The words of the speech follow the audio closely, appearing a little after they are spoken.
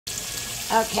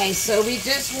Okay, so we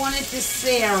just wanted to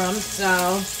sear them,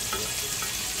 so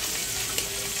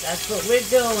that's what we're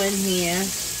doing here.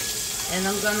 And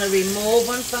I'm going to remove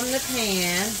them from the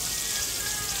pan.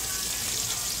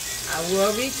 I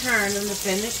will return them to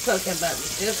finish cooking, but we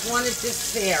just wanted to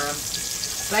sear them.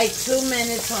 It's like 2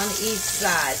 minutes on each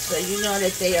side, so you know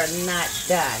that they are not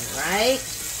done, right?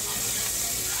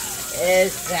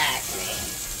 Exactly.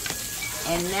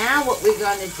 And now what we're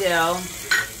going to do,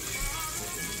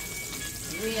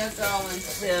 we are going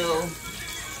to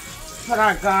put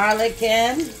our garlic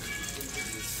in.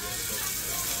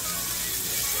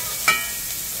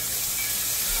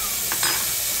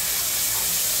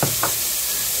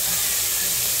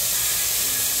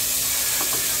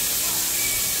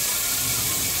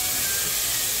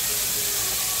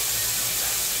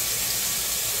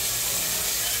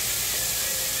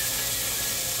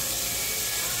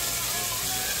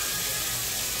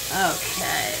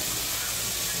 Okay.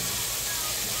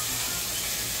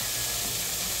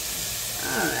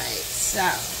 Alright, so.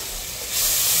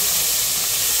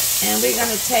 And we're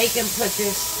going to take and put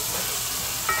this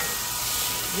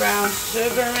brown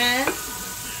sugar in.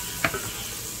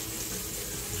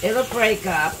 It'll break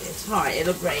up. It's hard.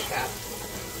 It'll break up.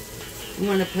 I'm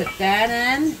going to put that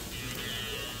in.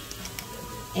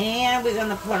 And we're going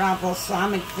to put our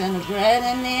balsamic vinaigrette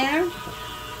in there.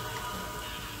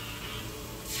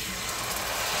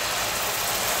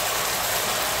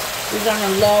 We're going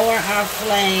to lower our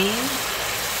flame.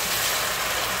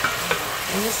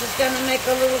 And this is going to make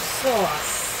a little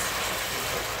sauce.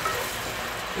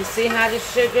 You see how the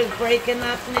sugar's breaking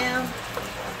up now?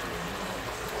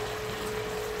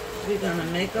 We're going to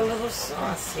make a little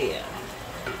sauce here.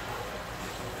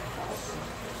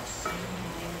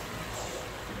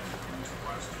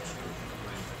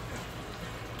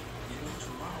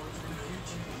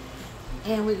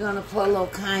 And we're going to put a little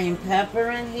cayenne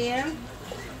pepper in here.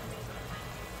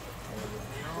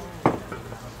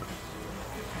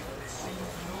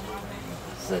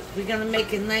 So we're going to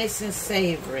make it nice and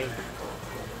savory.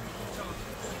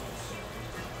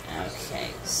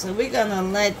 Okay, so we're going to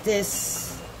let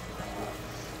this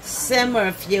simmer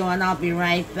a few and I'll be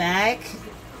right back.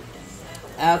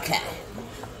 Okay.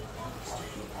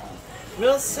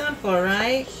 Real simple,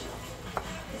 right?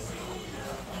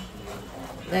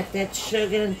 Let that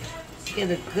sugar get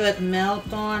a good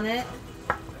melt on it.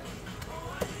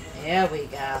 There we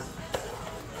go.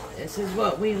 This is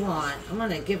what we want. I'm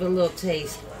going to give it a little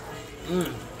taste.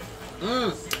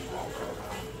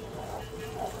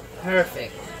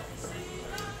 Perfect.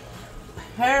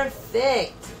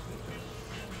 Perfect.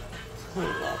 Put a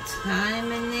little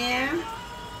thyme in there.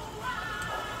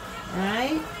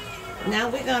 Alright. Now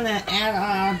we're going to add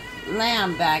our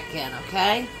lamb back in,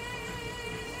 okay?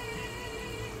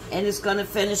 And it's going to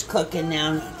finish cooking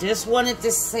now. Just wanted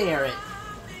to sear it.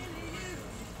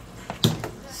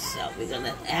 We're going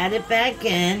to add it back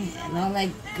in and all that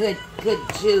good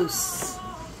juice.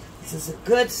 This is a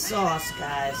good sauce,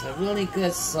 guys. A really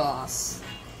good sauce.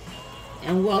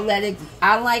 And we'll let it,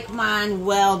 I like mine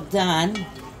well done.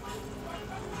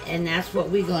 And that's what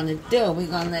we're going to do. We're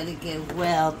going to let it get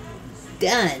well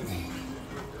done.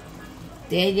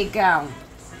 There you go.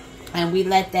 And we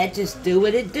let that just do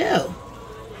what it do.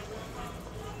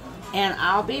 And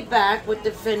I'll be back with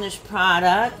the finished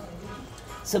product.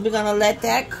 So we're going to let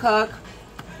that cook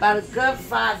about a good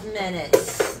 5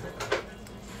 minutes.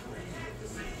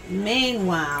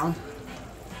 Meanwhile,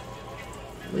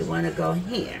 we want to go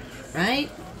here, right?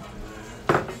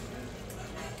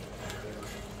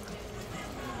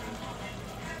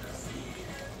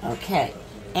 Okay.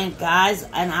 And guys,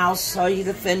 and I'll show you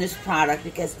the finished product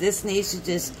because this needs to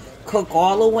just cook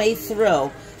all the way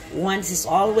through. Once it's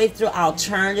all the way through, I'll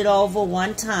turn it over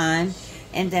one time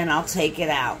and then I'll take it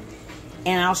out.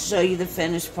 And I'll show you the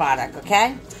finished product,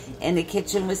 okay? In the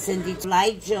kitchen with Cindy.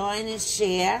 Like, join, and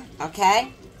share,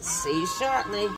 okay? See you shortly.